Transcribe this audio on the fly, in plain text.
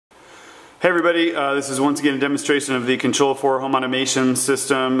Hey everybody, this is once again a demonstration of the Control4 home automation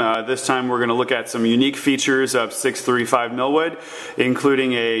system. This time we're going to look at some unique features of 635 Milwood,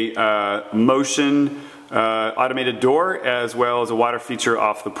 including a motion automated door as well as a water feature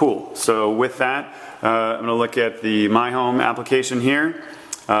off the pool. So with that, I'm going to look at the My Home application here.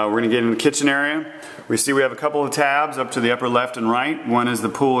 We're going to get in the kitchen area. We see we have a couple of tabs up to the upper left and right. One is the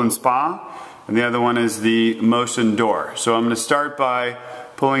pool and spa, and the other one is the motion door. So I'm going to start by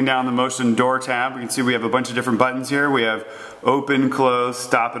pulling down the motion door tab. We can see we have a bunch of different buttons here. We have open, close,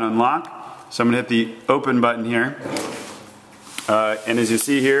 stop, and unlock. So I'm going to hit the open button here. And as you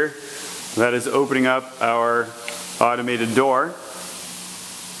see here, that is opening up our automated door.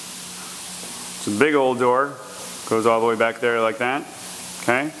 It's a big old door. Goes all the way back there like that.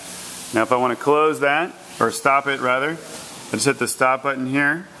 Okay. Now if I want to close that, or stop it rather, I just hit the stop button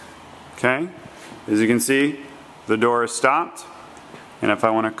here. Okay. As you can see, the door is stopped. And if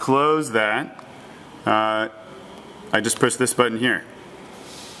I want to close that, I just push this button here.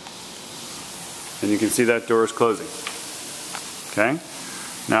 And you can see that door is closing. Okay?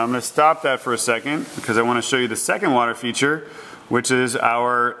 Now I'm going to stop that for a second because I want to show you the second water feature, which is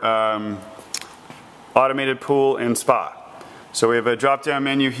our automated pool and spa. So we have a drop-down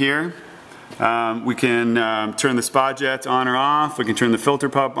menu here. We can turn the spa jets on or off, we can turn the filter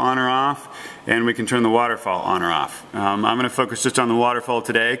pump on or off, and we can turn the waterfall on or off. I'm going to focus just on the waterfall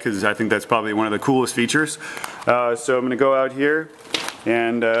today because I think that's probably one of the coolest features. So I'm going to go out here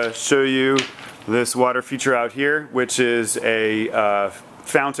and show you this water feature out here, which is a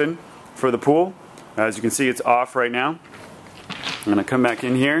fountain for the pool. As you can see, it's off right now. I'm going to come back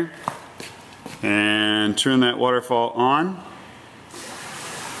in here and turn that waterfall on.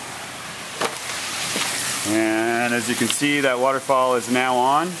 And as you can see, that waterfall is now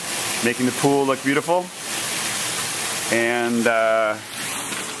on, making the pool look beautiful. And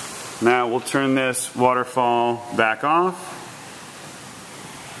now we'll turn this waterfall back off.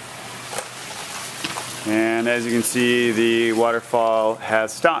 And as you can see, the waterfall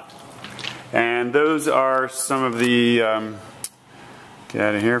has stopped. And those are some of the, get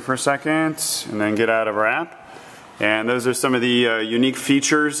out of here for a second, and then get out of our app. And those are some of the unique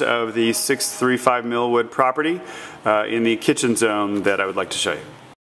features of the 635 Milwood property in the kitchen zone that I would like to show you.